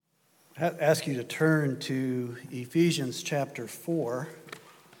Ask you to turn to Ephesians chapter 4,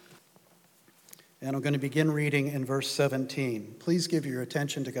 and I'm going to begin reading in verse 17. Please give your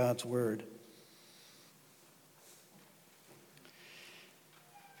attention to God's word.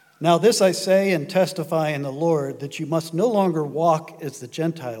 Now this I say and testify in the Lord, that you must no longer walk as the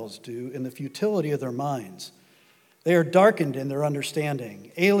Gentiles do in the futility of their minds. They are darkened in their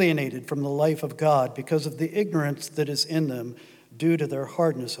understanding, alienated from the life of God because of the ignorance that is in them due to their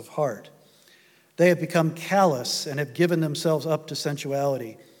hardness of heart. They have become callous and have given themselves up to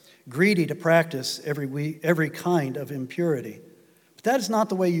sensuality, greedy to practice every kind of impurity. But that is not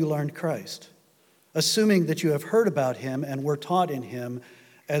the way you learned Christ, assuming that you have heard about him and were taught in him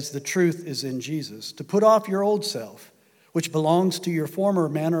as the truth is in Jesus, to put off your old self, which belongs to your former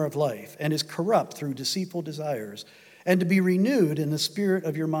manner of life and is corrupt through deceitful desires, and to be renewed in the spirit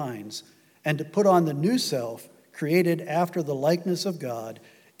of your minds, and to put on the new self, created after the likeness of God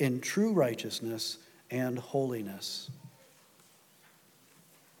in true righteousness and holiness.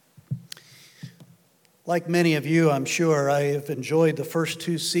 Like many of you, I'm sure, I have enjoyed the first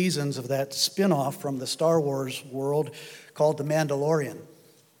 2 seasons of that spin-off from the Star Wars world called The Mandalorian.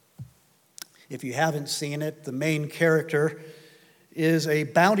 If you haven't seen it, the main character is a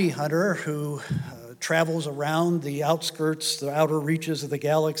bounty hunter who travels around the outskirts, the outer reaches of the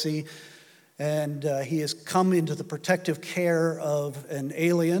galaxy, and he has come into the protective care of an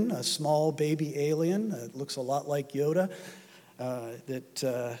alien, a small baby alien that looks a lot like Yoda,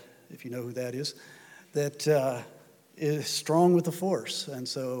 if you know who that is, that is strong with the Force. And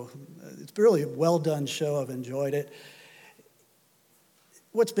so it's really a well-done show. I've enjoyed it.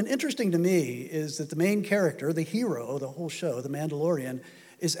 What's been interesting to me is that the main character, the hero, the whole show, the Mandalorian,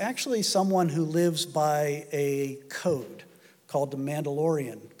 is actually someone who lives by a code called the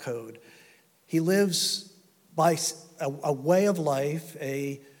Mandalorian Code. He lives by a way of life,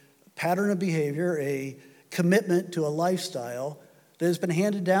 a pattern of behavior, a commitment to a lifestyle that has been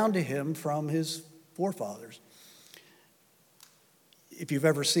handed down to him from his forefathers. If you've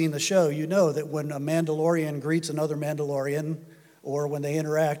ever seen the show, you know that when a Mandalorian greets another Mandalorian, or when they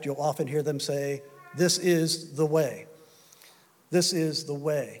interact, you'll often hear them say, "This is the way. This is the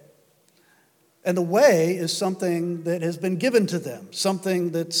way." And the way is something that has been given to them,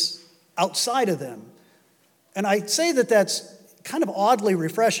 something that's outside of them. And I say that that's kind of oddly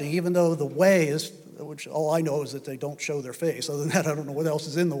refreshing, even though the way is, which all I know is that they don't show their face. Other than that, I don't know what else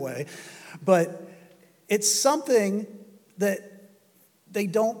is in the way. But it's something that they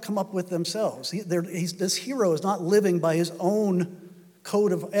don't come up with themselves. This hero is not living by his own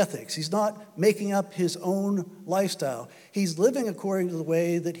code of ethics. He's not making up his own lifestyle. He's living according to the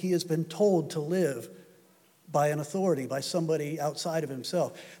way that he has been told to live by an authority, by somebody outside of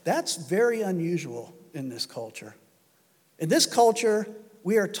himself. That's very unusual in this culture. In this culture,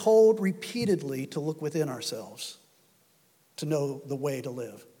 we are told repeatedly to look within ourselves to know the way to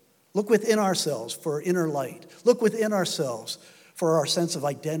live. Look within ourselves for inner light. Look within ourselves for our sense of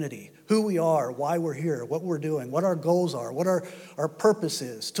identity, who we are, why we're here, what we're doing, what our goals are, what our purpose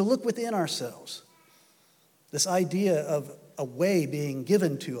is. To look within ourselves. This idea of a way being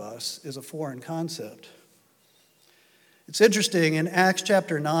given to us is a foreign concept. It's interesting, in Acts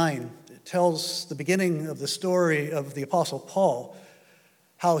chapter 9, it tells the beginning of the story of the Apostle Paul,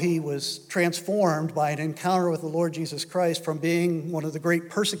 how he was transformed by an encounter with the Lord Jesus Christ from being one of the great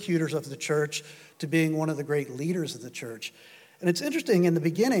persecutors of the church to being one of the great leaders of the church. And it's interesting, in the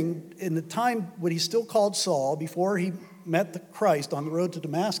beginning, in the time when he's still called Saul, before he met the Christ on the road to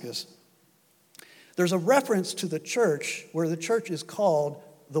Damascus, there's a reference to the church where the church is called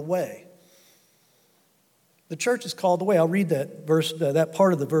the Way. The church is called the Way. I'll read that verse, that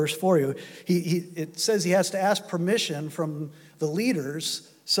part of the verse for you. It says he has to ask permission from the leaders,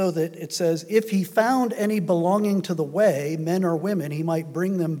 so that it says, if he found any belonging to the Way, men or women, he might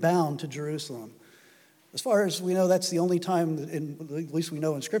bring them bound to Jerusalem. As far as we know, that's the only time, at least we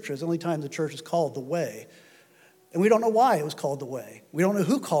know in Scripture, it's the only time the church is called the Way. And we don't know why it was called the Way. We don't know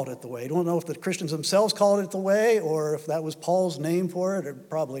who called it the Way. We don't know if the Christians themselves called it the Way, or if that was Paul's name for it, or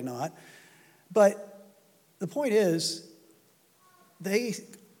probably not. But the point is, they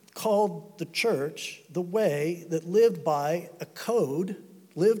called the church the Way that lived by a code,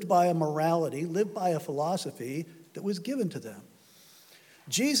 lived by a morality, lived by a philosophy that was given to them.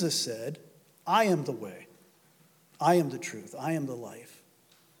 Jesus said, I am the way, I am the truth, I am the life.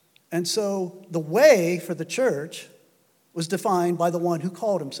 And so the way for the church was defined by the one who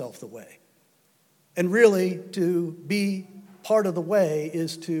called himself the Way. And really, to be part of the way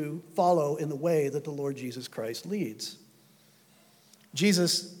is to follow in the way that the Lord Jesus Christ leads.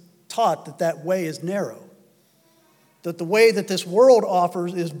 Jesus taught that that way is narrow. That the way that this world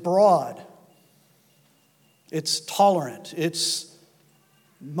offers is broad. It's tolerant. It's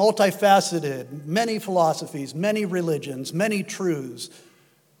multifaceted, many philosophies, many religions, many truths.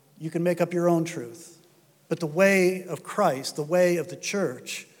 You can make up your own truth. But the way of Christ, the way of the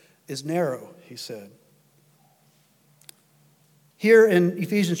church, is narrow, he said. Here in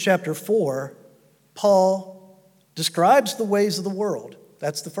Ephesians chapter 4, Paul describes the ways of the world.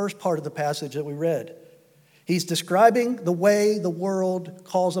 That's the first part of the passage that we read. He's describing the way the world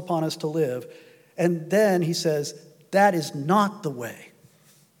calls upon us to live. And then he says, that is not the way.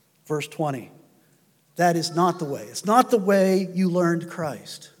 Verse 20. That is not the way. It's not the way you learned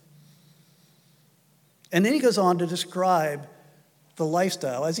Christ. And then he goes on to describe the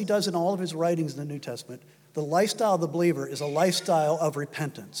lifestyle, as he does in all of his writings in the New Testament. The lifestyle of the believer is a lifestyle of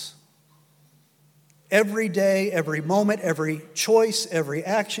repentance. Every day, every moment, every choice, every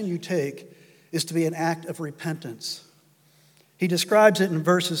action you take is to be an act of repentance. He describes it in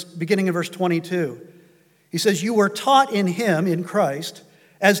beginning in verse 22. He says, you were taught in him, in Christ,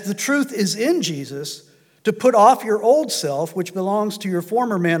 as the truth is in Jesus, to put off your old self, which belongs to your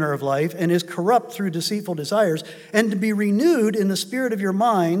former manner of life and is corrupt through deceitful desires, and to be renewed in the spirit of your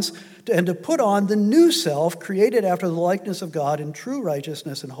minds, and to put on the new self, created after the likeness of God in true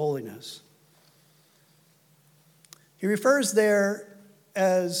righteousness and holiness. He refers there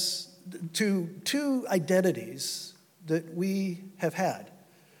to two identities that we have had.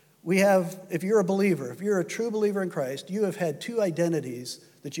 We have, if you're a believer, if you're a true believer in Christ, you have had two identities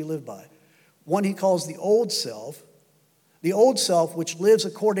that you live by. One he calls the old self which lives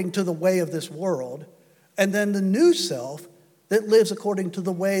according to the way of this world, and then the new self that lives according to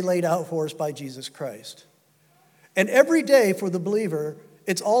the way laid out for us by Jesus Christ. And every day for the believer,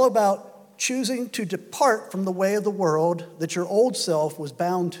 it's all about choosing to depart from the way of the world that your old self was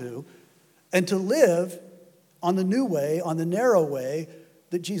bound to, and to live on the new way, on the narrow way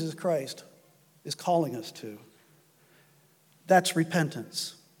that Jesus Christ is calling us to. That's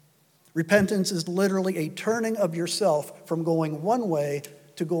repentance. Repentance is literally a turning of yourself from going one way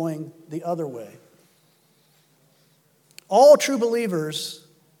to going the other way. All true believers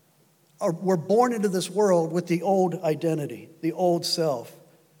were born into this world with the old identity, the old self.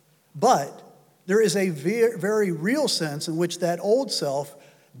 But there is a very real sense in which that old self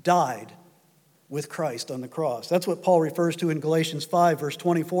died with Christ on the cross. That's what Paul refers to in Galatians 5, verse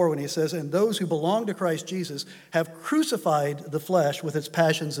 24, when he says, and those who belong to Christ Jesus have crucified the flesh with its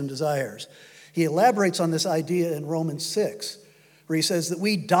passions and desires. He elaborates on this idea in Romans 6, where he says that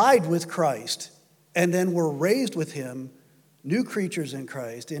we died with Christ and then were raised with him, new creatures in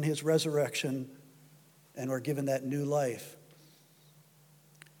Christ, in his resurrection, and were given that new life.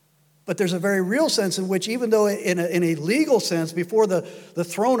 But there's a very real sense in which, even though in a legal sense, before the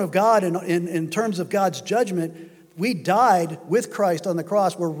throne of God, in terms of God's judgment, we died with Christ on the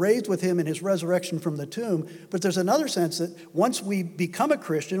cross. We're raised with him in his resurrection from the tomb. But there's another sense that once we become a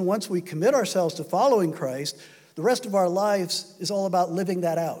Christian, once we commit ourselves to following Christ, the rest of our lives is all about living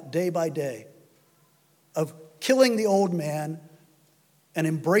that out day by day, of killing the old man and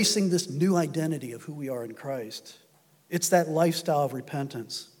embracing this new identity of who we are in Christ. It's that lifestyle of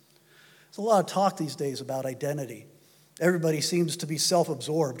repentance. There's a lot of talk these days about identity. Everybody seems to be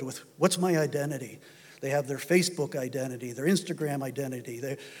self-absorbed with what's my identity. They have their Facebook identity, their Instagram identity,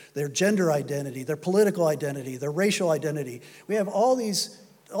 their gender identity, their political identity, their racial identity. We have all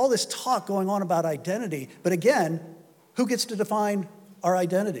this talk going on about identity. But again, who gets to define our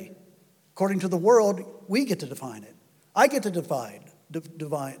identity? According to the world, we get to define it. I get to defend,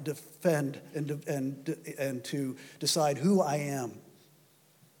 and to decide who I am.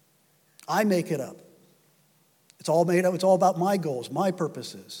 I make it up. It's all made up. It's all about my goals, my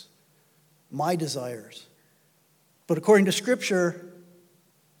purposes, my desires. But according to Scripture,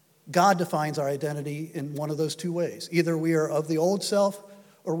 God defines our identity in one of those two ways. Either we are of the old self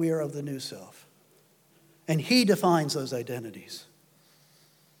or we are of the new self. And he defines those identities.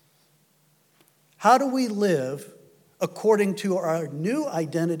 How do we live according to our new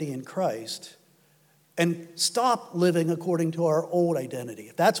identity in Christ and stop living according to our old identity?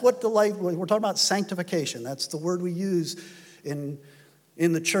 If that's what we're talking about sanctification. That's the word we use in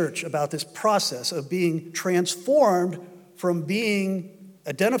the church about this process of being transformed from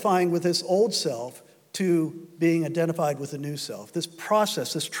identifying with this old self to being identified with the new self. This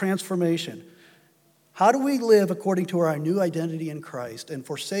process, this transformation. How do we live according to our new identity in Christ and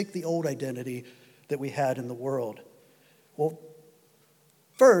forsake the old identity that we had in the world? Well,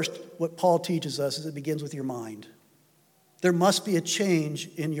 first, what Paul teaches us is it begins with your mind. There must be a change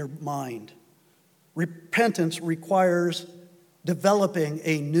in your mind. Repentance requires developing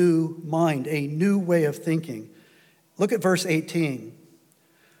a new mind, a new way of thinking. Look at verse 18.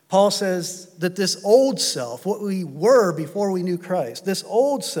 Paul says that this old self, what we were before we knew Christ, this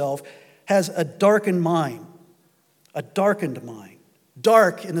old self has a darkened mind. A darkened mind.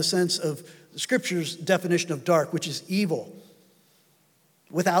 Dark in the sense of Scripture's definition of dark, which is evil,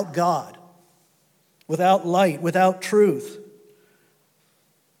 without God, without light, without truth.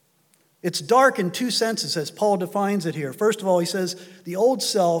 It's dark in two senses, as Paul defines it here. First of all, he says the old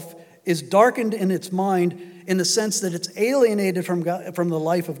self is darkened in its mind in the sense that it's alienated from God, from the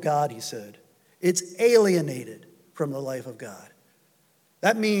life of God, he said. It's alienated from the life of God.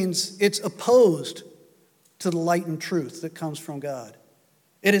 That means it's opposed to the light and truth that comes from God.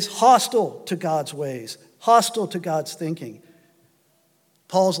 It is hostile to God's ways, hostile to God's thinking.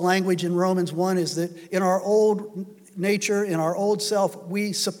 Paul's language in Romans 1 is that in our old nature, in our old self,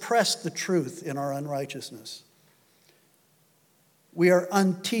 we suppress the truth in our unrighteousness. We are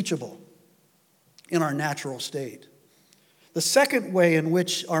unteachable in our natural state. The second way in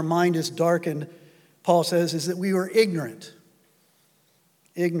which our mind is darkened, Paul says, is that we were ignorant.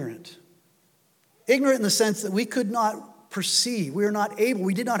 Ignorant. Ignorant in the sense that we could not perceive,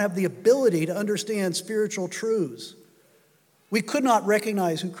 we did not have the ability to understand spiritual truths. We could not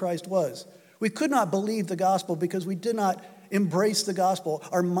recognize who Christ was. We could not believe the gospel because we did not embrace the gospel.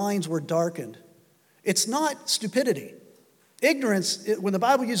 Our minds were darkened. It's not stupidity. Ignorance, when the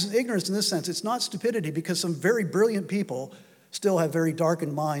Bible uses ignorance in this sense, it's not stupidity because some very brilliant people still have very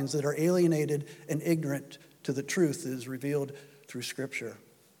darkened minds that are alienated and ignorant to the truth that is revealed through Scripture.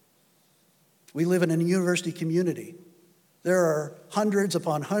 We live in a university community. There are hundreds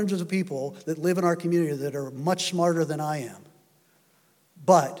upon hundreds of people that live in our community that are much smarter than I am.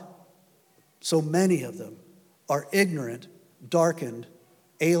 But so many of them are ignorant, darkened,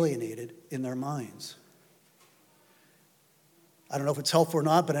 alienated in their minds. I don't know if it's helpful or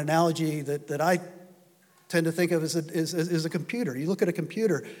not, but an analogy that I tend to think of is a computer. You look at a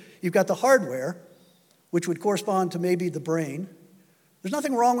computer, you've got the hardware, which would correspond to maybe the brain. There's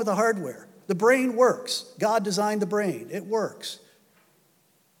nothing wrong with the hardware. The brain works. God designed the brain. It works.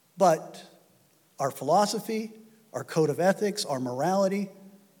 But our philosophy, our code of ethics, our morality,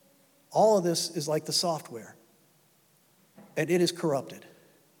 all of this is like the software. And it is corrupted.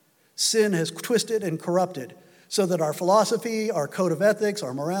 Sin has twisted and corrupted so that our philosophy, our code of ethics,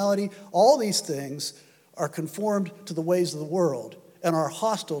 our morality, all these things are conformed to the ways of the world and are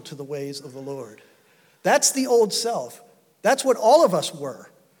hostile to the ways of the Lord. That's the old self. That's what all of us were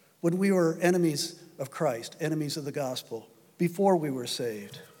when we were enemies of Christ, enemies of the gospel, before we were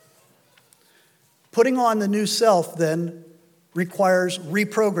saved. Putting on the new self, then, requires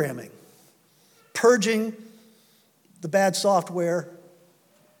reprogramming, purging the bad software,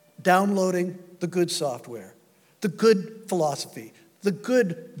 downloading the good software, the good philosophy, the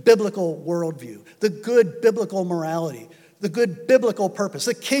good biblical worldview, the good biblical morality, the good biblical purpose,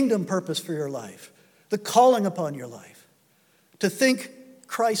 the kingdom purpose for your life, the calling upon your life, to think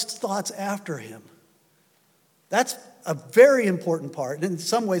Christ's thoughts after him. That's a very important part, and in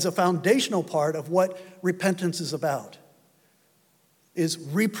some ways a foundational part of what repentance is about, is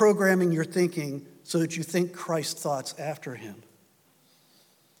reprogramming your thinking so that you think Christ's thoughts after him.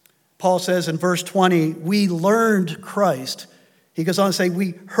 Paul says in verse 20, we learned Christ. He goes on to say,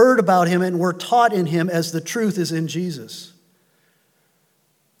 we heard about him and were taught in him as the truth is in Jesus.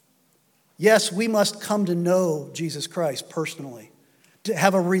 Yes, we must come to know Jesus Christ personally, to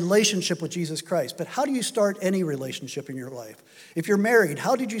have a relationship with Jesus Christ. But how do you start any relationship in your life? If you're married,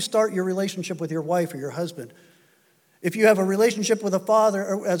 how did you start your relationship with your wife or your husband? If you have a relationship with a father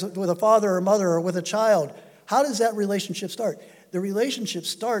or mother or with a child, how does that relationship start? The relationship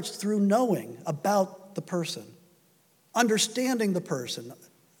starts through knowing about the person, understanding the person,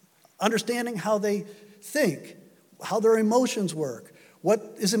 understanding how they think, how their emotions work,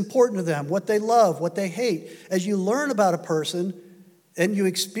 what is important to them, what they love, what they hate. As you learn about a person and you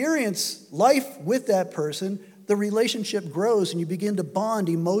experience life with that person, the relationship grows and you begin to bond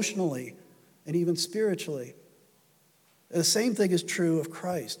emotionally and even spiritually. The same thing is true of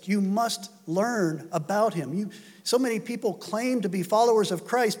Christ. You must learn about him. So many people claim to be followers of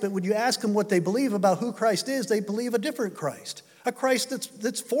Christ, but when you ask them what they believe about who Christ is, they believe a different Christ, a Christ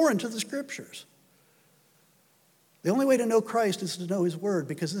that's foreign to the Scriptures. The only way to know Christ is to know his word,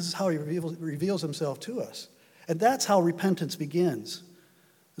 because this is how he reveals himself to us. And that's how repentance begins.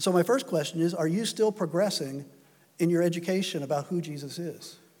 And so my first question is, are you still progressing in your education about who Jesus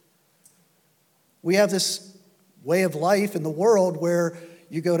is? We have this way of life in the world where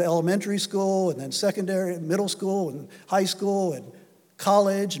you go to elementary school and then secondary, middle school and high school and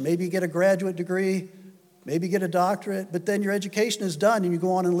college, and maybe you get a graduate degree, maybe you get a doctorate, but then your education is done and you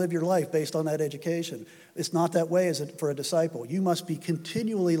go on and live your life based on that education. It's not that way for a disciple. You must be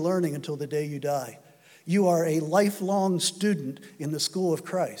continually learning until the day you die. You are a lifelong student in the school of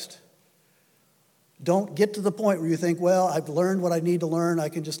Christ. Don't get to the point where you think, well, I've learned what I need to learn. I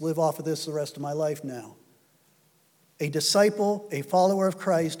can just live off of this the rest of my life now. A disciple, a follower of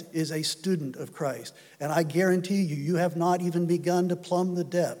Christ, is a student of Christ. And I guarantee you, you have not even begun to plumb the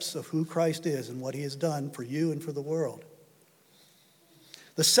depths of who Christ is and what he has done for you and for the world.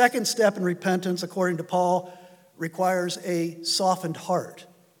 The second step in repentance, according to Paul, requires a softened heart,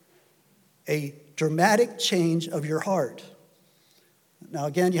 a dramatic change of your heart. Now,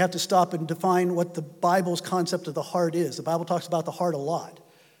 again, you have to stop and define what the Bible's concept of the heart is. The Bible talks about the heart a lot.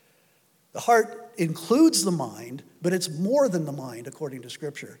 The heart includes the mind, but it's more than the mind, according to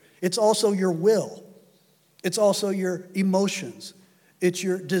Scripture. It's also your will. It's also your emotions. It's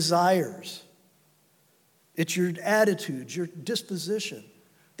your desires. It's your attitudes, your disposition.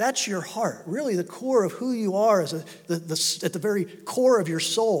 That's your heart. Really, the core of who you are is at the very core of your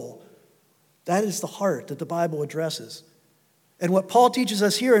soul. That is the heart that the Bible addresses. And what Paul teaches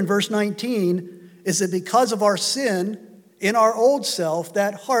us here in verse 19 is that because of our sin in our old self,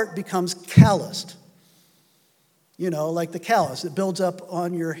 that heart becomes calloused. You know, like the callus that builds up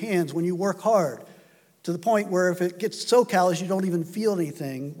on your hands when you work hard, to the point where if it gets so callous, you don't even feel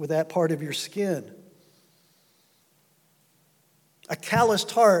anything with that part of your skin. A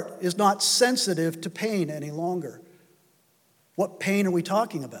calloused heart is not sensitive to pain any longer. What pain are we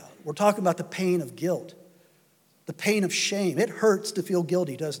talking about? We're talking about the pain of guilt, the pain of shame. It hurts to feel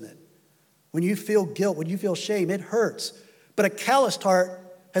guilty, doesn't it? When you feel guilt, when you feel shame, it hurts. But a calloused heart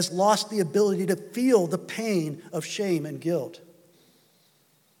has lost the ability to feel the pain of shame and guilt.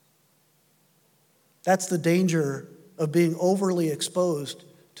 That's the danger of being overly exposed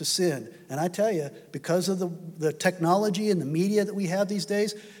to sin. And I tell you, because of the technology and the media that we have these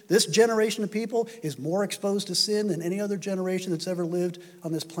days, this generation of people is more exposed to sin than any other generation that's ever lived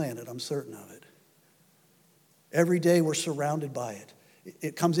on this planet. I'm certain of it. Every day we're surrounded by it.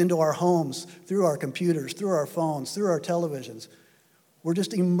 It comes into our homes, through our computers, through our phones, through our televisions. We're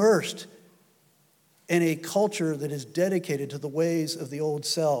just immersed in a culture that is dedicated to the ways of the old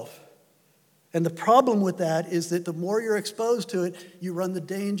self. And the problem with that is that the more you're exposed to it, you run the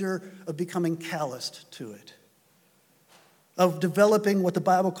danger of becoming calloused to it, of developing what the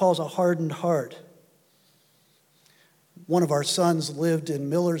Bible calls a hardened heart. One of our sons lived in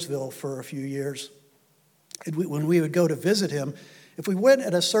Millersville for a few years. And when we would go to visit him, if we went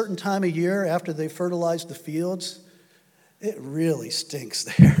at a certain time of year after they fertilized the fields, it really stinks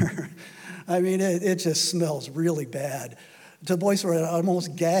there. I mean, it just smells really bad. To the point where I'd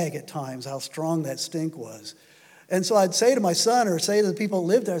almost gag at times how strong that stink was. And so I'd say to my son or say to the people who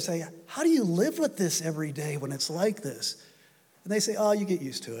lived there, I'd say, how do you live with this every day when it's like this? And they say, oh, you get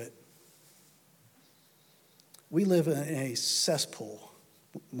used to it. We live in a cesspool,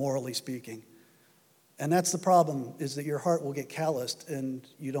 morally speaking. And that's the problem, is that your heart will get calloused and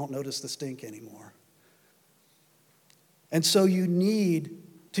you don't notice the stink anymore. And so you need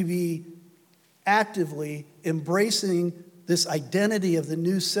to be actively embracing this identity of the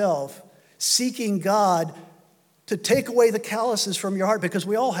new self, seeking God to take away the calluses from your heart, because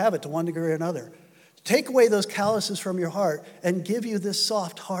we all have it to one degree or another. Take away those calluses from your heart and give you this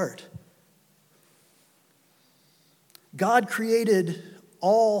soft heart. God created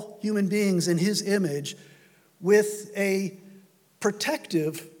all human beings in his image with a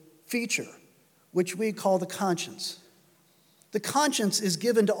protective feature, which we call the conscience. The conscience is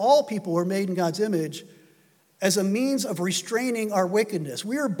given to all people who are made in God's image as a means of restraining our wickedness.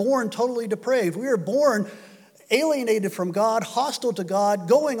 We are born totally depraved. We are born alienated from God, hostile to God,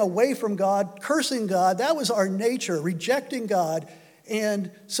 going away from God, cursing God. That was our nature, rejecting God.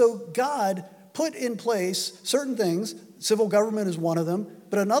 And so God put in place certain things. Civil government is one of them,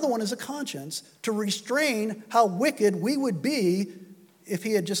 but another one is a conscience to restrain how wicked we would be if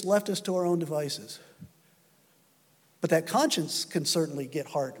he had just left us to our own devices. But that conscience can certainly get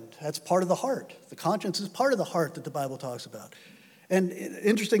hardened. That's part of the heart. The conscience is part of the heart that the Bible talks about. And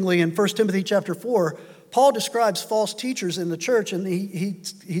interestingly, in 1 Timothy chapter 4, Paul describes false teachers in the church, and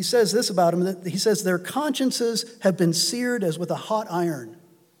he says this about them, that he says, their consciences have been seared as with a hot iron.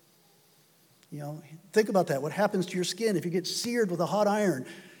 You know, think about that. What happens to your skin if you get seared with a hot iron?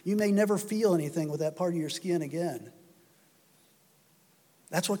 You may never feel anything with that part of your skin again.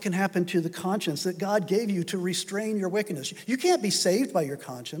 That's what can happen to the conscience that God gave you to restrain your wickedness. You can't be saved by your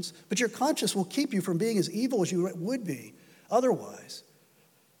conscience, but your conscience will keep you from being as evil as you would be otherwise.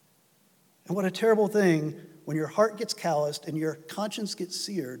 And what a terrible thing when your heart gets calloused and your conscience gets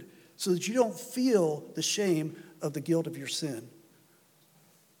seared so that you don't feel the shame of the guilt of your sin.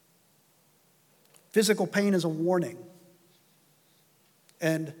 Physical pain is a warning.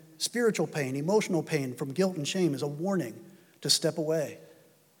 And spiritual pain, emotional pain from guilt and shame is a warning to step away.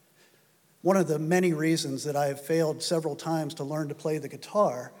 One of the many reasons that I have failed several times to learn to play the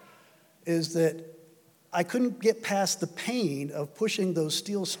guitar is that I couldn't get past the pain of pushing those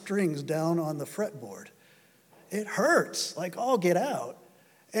steel strings down on the fretboard. It hurts, like all get out.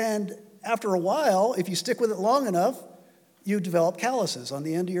 And after a while, if you stick with it long enough, you develop calluses on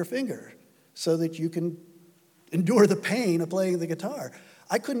the end of your finger so that you can endure the pain of playing the guitar.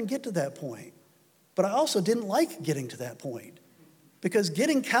 I couldn't get to that point, but I also didn't like getting to that point because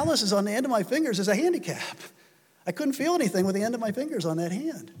getting calluses on the end of my fingers is a handicap. I couldn't feel anything with the end of my fingers on that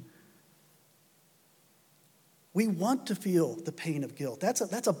hand. We want to feel the pain of guilt. That's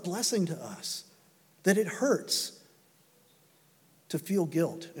a blessing to us, that it hurts to feel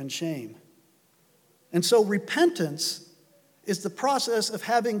guilt and shame. And so repentance is the process of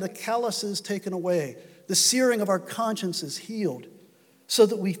having the calluses taken away, the searing of our consciences healed, so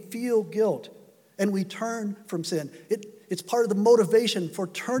that we feel guilt and we turn from sin. It's part of the motivation for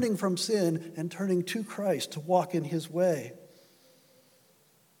turning from sin and turning to Christ to walk in his way.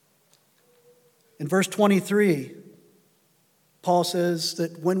 In verse 23, Paul says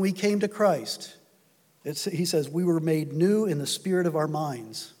that when we came to Christ, he says, we were made new in the spirit of our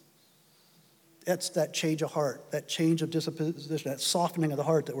minds. That's that change of heart, that change of disposition, that softening of the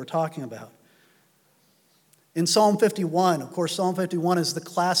heart that we're talking about. In Psalm 51, of course, Psalm 51 is the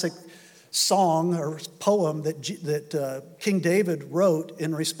classic song or poem that King David wrote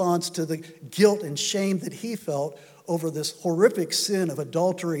in response to the guilt and shame that he felt over this horrific sin of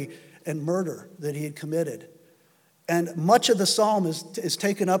adultery and murder that he had committed. And much of the psalm is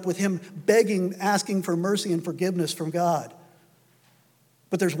taken up with him begging, asking for mercy and forgiveness from God.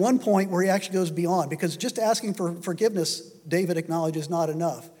 But there's one point where he actually goes beyond, because just asking for forgiveness, David acknowledges, not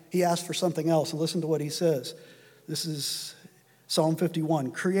enough. He asks for something else, and listen to what he says. This is Psalm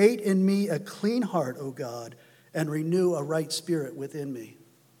 51. Create in me a clean heart, O God, and renew a right spirit within me.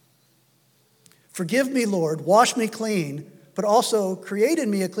 Forgive me, Lord, wash me clean, but also create in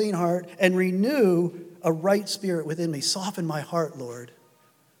me a clean heart and renew a right spirit within me. Soften my heart, Lord.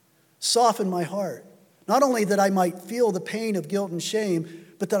 Soften my heart. Not only that I might feel the pain of guilt and shame,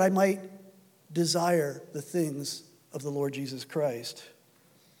 but that I might desire the things of the Lord Jesus Christ.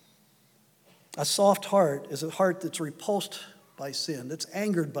 A soft heart is a heart that's repulsed by sin, that's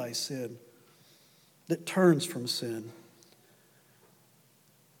angered by sin, that turns from sin.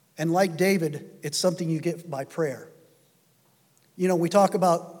 And like David, it's something you get by prayer. You know, we talk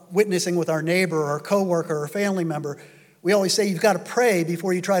about witnessing with our neighbor or coworker or family member. We always say you've got to pray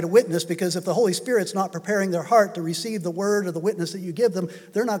before you try to witness, because if the Holy Spirit's not preparing their heart to receive the word or the witness that you give them,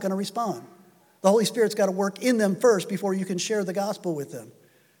 they're not going to respond. The Holy Spirit's got to work in them first before you can share the gospel with them.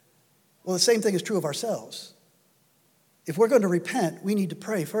 Well, the same thing is true of ourselves. If we're going to repent, we need to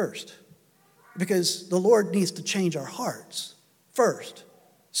pray first, because the Lord needs to change our hearts first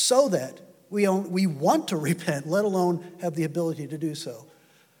so that we want to repent, let alone have the ability to do so.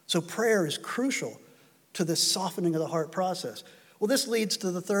 So prayer is crucial to this softening of the heart process. Well, this leads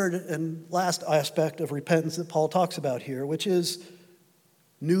to the third and last aspect of repentance that Paul talks about here, which is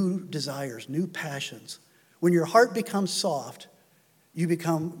new desires, new passions. When your heart becomes soft, you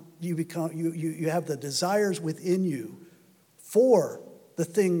have the desires within you for the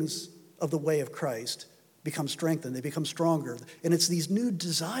things of the way of Christ become strengthened, they become stronger. And it's these new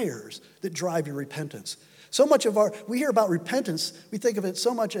desires that drive your repentance. So much of we hear about repentance, we think of it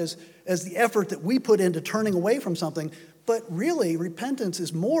so much as the effort that we put into turning away from something, but really repentance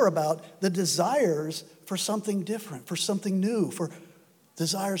is more about the desires for something different, for something new, for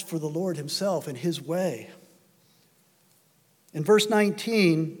desires for the Lord himself and his way. In verse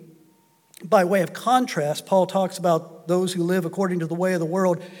 19, by way of contrast, Paul talks about those who live according to the way of the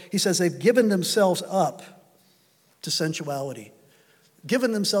world. He says they've given themselves up to sensuality.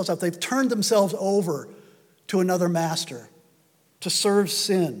 Given themselves up. They've turned themselves over to another master, to serve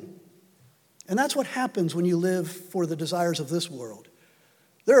sin. And that's what happens when you live for the desires of this world.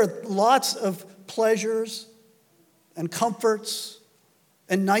 There are lots of pleasures and comforts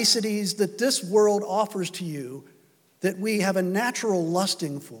and niceties that this world offers to you that we have a natural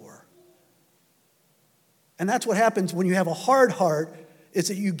lusting for. And that's what happens when you have a hard heart, is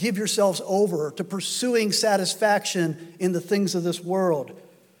that you give yourselves over to pursuing satisfaction in the things of this world.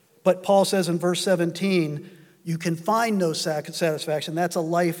 But Paul says in verse 17, you can find no satisfaction. That's a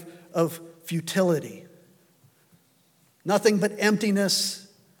life of futility. Nothing but emptiness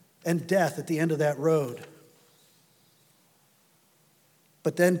and death at the end of that road.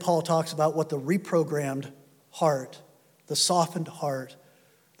 But then Paul talks about what the reprogrammed heart, the softened heart,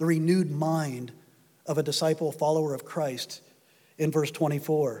 the renewed mind of a disciple, follower of Christ in verse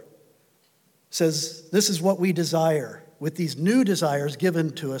 24. It says, this is what we desire, with these new desires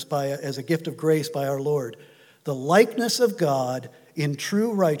given to us as a gift of grace by our Lord, the likeness of God in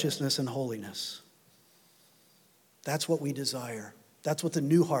true righteousness and holiness. That's what we desire. That's what the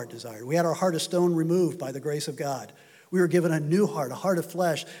new heart desired. We had our heart of stone removed by the grace of God. We were given a new heart, a heart of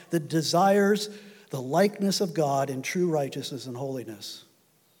flesh that desires the likeness of God in true righteousness and holiness.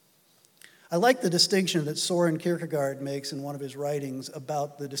 I like the distinction that Soren Kierkegaard makes in one of his writings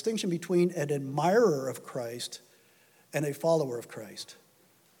about the distinction between an admirer of Christ and a follower of Christ.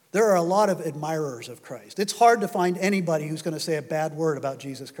 There are a lot of admirers of Christ. It's hard to find anybody who's going to say a bad word about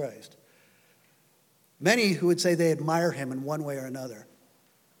Jesus Christ. Many who would say they admire him in one way or another.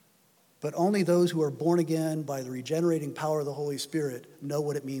 But only those who are born again by the regenerating power of the Holy Spirit know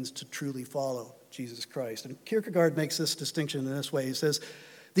what it means to truly follow Jesus Christ. And Kierkegaard makes this distinction in this way. He says,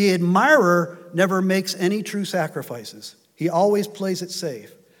 the admirer never makes any true sacrifices. He always plays it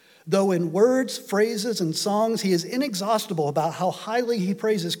safe. Though in words, phrases, and songs he is inexhaustible about how highly he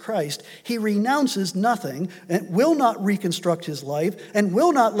praises Christ, he renounces nothing and will not reconstruct his life and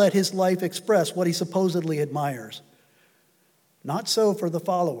will not let his life express what he supposedly admires. Not so for the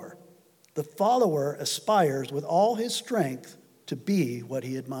follower. The follower aspires with all his strength to be what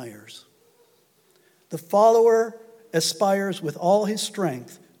he admires. The follower aspires with all his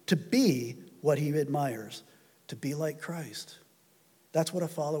strength to be what he admires, to be like Christ. That's what a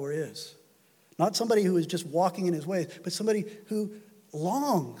follower is. Not somebody who is just walking in his ways, but somebody who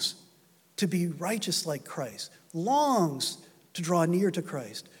longs to be righteous like Christ, longs to draw near to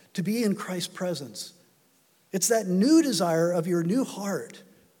Christ, to be in Christ's presence. It's that new desire of your new heart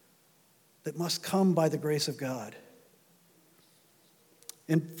that must come by the grace of God.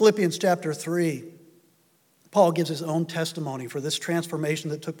 In Philippians chapter 3, Paul gives his own testimony for this transformation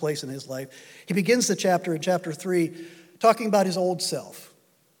that took place in his life. He begins the chapter in chapter 3 talking about his old self.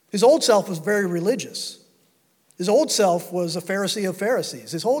 His old self was very religious. His old self was a Pharisee of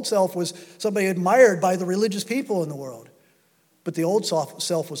Pharisees. His old self was somebody admired by the religious people in the world. But the old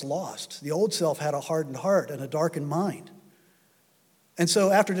self was lost. The old self had a hardened heart and a darkened mind. And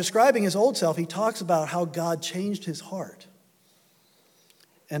so after describing his old self, he talks about how God changed his heart.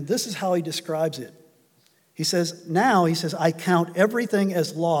 And this is how he describes it. He says, I count everything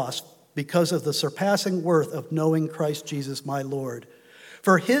as loss because of the surpassing worth of knowing Christ Jesus my Lord.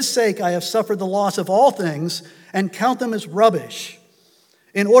 For his sake I have suffered the loss of all things and count them as rubbish,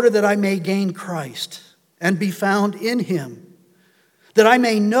 in order that I may gain Christ and be found in him, that I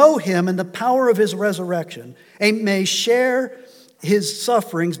may know him and the power of his resurrection, and may share his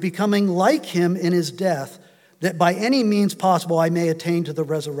sufferings, becoming like him in his death, that by any means possible I may attain to the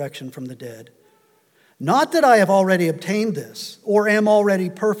resurrection from the dead. Not that I have already obtained this, or am already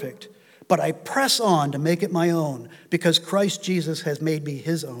perfect, but I press on to make it my own, because Christ Jesus has made me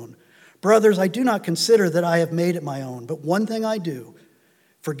his own. Brothers, I do not consider that I have made it my own, but one thing I do,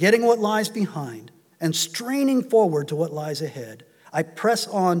 forgetting what lies behind and straining forward to what lies ahead, I press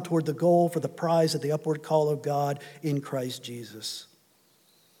on toward the goal for the prize of the upward call of God in Christ Jesus.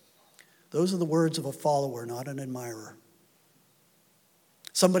 Those are the words of a follower, not an admirer.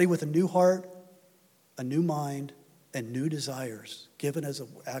 Somebody with a new heart, a new mind, and new desires given as an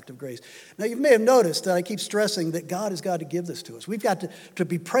act of grace. Now, you may have noticed that I keep stressing that God has got to give this to us. We've got to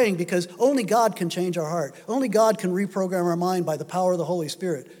be praying because only God can change our heart. Only God can reprogram our mind by the power of the Holy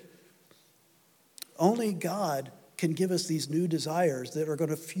Spirit. Only God can give us these new desires that are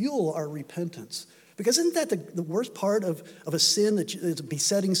going to fuel our repentance. Because isn't that the worst part of a sin, that it's a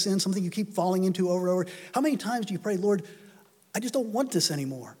besetting sin, something you keep falling into over and over? How many times do you pray, Lord, I just don't want this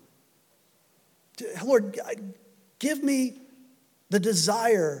anymore. Lord, give me the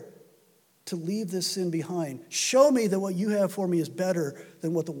desire to leave this sin behind. Show me that what you have for me is better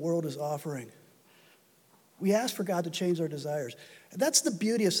than what the world is offering. We ask for God to change our desires. And that's the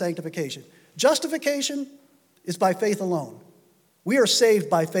beauty of sanctification. Justification is by faith alone. We are saved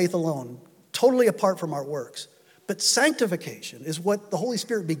by faith alone, totally apart from our works. But sanctification is what the Holy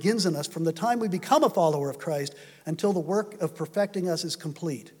Spirit begins in us from the time we become a follower of Christ until the work of perfecting us is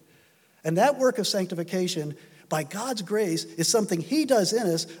complete. And that work of sanctification, by God's grace, is something he does in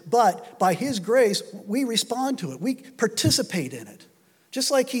us, but by his grace, we respond to it. We participate in it.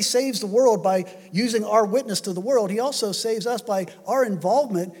 Just like he saves the world by using our witness to the world, he also saves us by our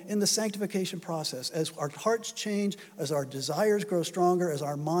involvement in the sanctification process. As our hearts change, as our desires grow stronger, as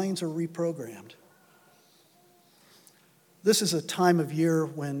our minds are reprogrammed. This is a time of year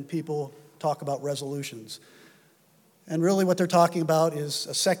when people talk about resolutions. And really what they're talking about is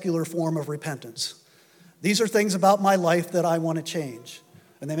a secular form of repentance. These are things about my life that I want to change.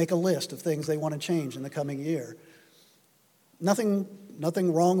 and they make a list of things they want to change in the coming year. Nothing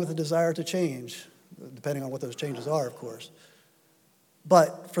wrong with the desire to change, depending on what those changes are, of course.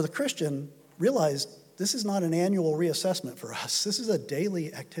 But for the Christian, realize this is not an annual reassessment for us. This is a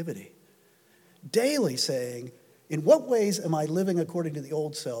daily activity. Daily saying, in what ways am I living according to the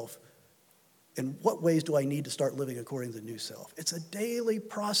old self? In what ways do I need to start living according to the new self? It's a daily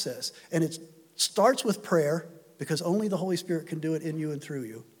process, and it starts with prayer, because only the Holy Spirit can do it in you and through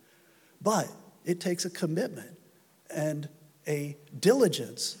you. But it takes a commitment and a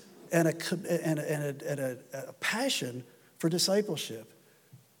diligence and a passion for discipleship.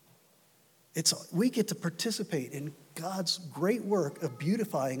 We get to participate in God's great work of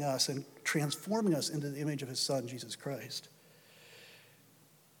beautifying us and transforming us into the image of his Son, Jesus Christ.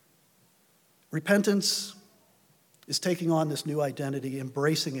 Repentance is taking on this new identity,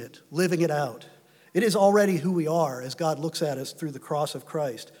 embracing it, living it out. It is already who we are as God looks at us through the cross of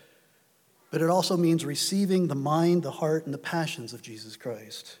Christ. But it also means receiving the mind, the heart, and the passions of Jesus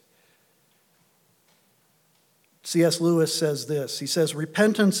Christ. C.S. Lewis says this. He says,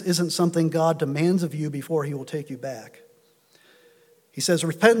 repentance isn't something God demands of you before he will take you back. He says,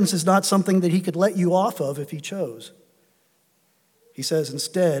 repentance is not something that he could let you off of if he chose. He says,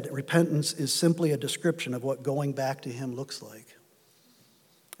 instead, repentance is simply a description of what going back to him looks like.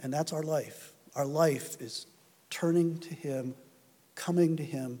 And that's our life. Our life is turning to him, coming to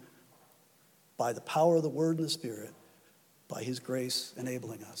him by the power of the Word and the Spirit, by his grace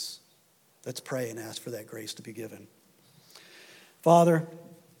enabling us. Let's pray and ask for that grace to be given. Father,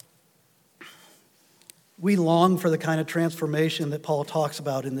 we long for the kind of transformation that Paul talks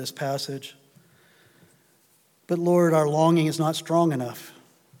about in this passage. But Lord, our longing is not strong enough.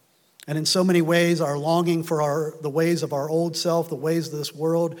 And in so many ways, our longing for the ways of our old self, the ways of this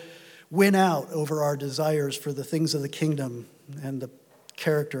world, win out over our desires for the things of the kingdom and the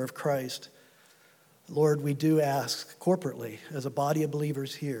character of Christ. Lord, we do ask corporately, as a body of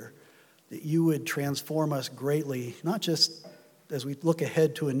believers here, that you would transform us greatly, not just as we look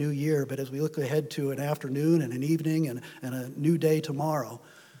ahead to a new year, but as we look ahead to an afternoon and an evening and a new day tomorrow.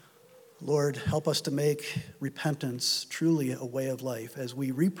 Lord, help us to make repentance truly a way of life as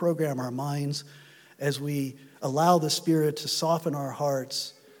we reprogram our minds, as we allow the Spirit to soften our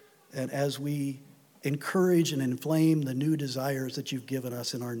hearts, and as we encourage and inflame the new desires that you've given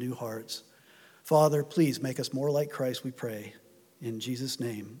us in our new hearts. Father, please make us more like Christ, we pray. In Jesus'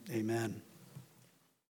 name, amen.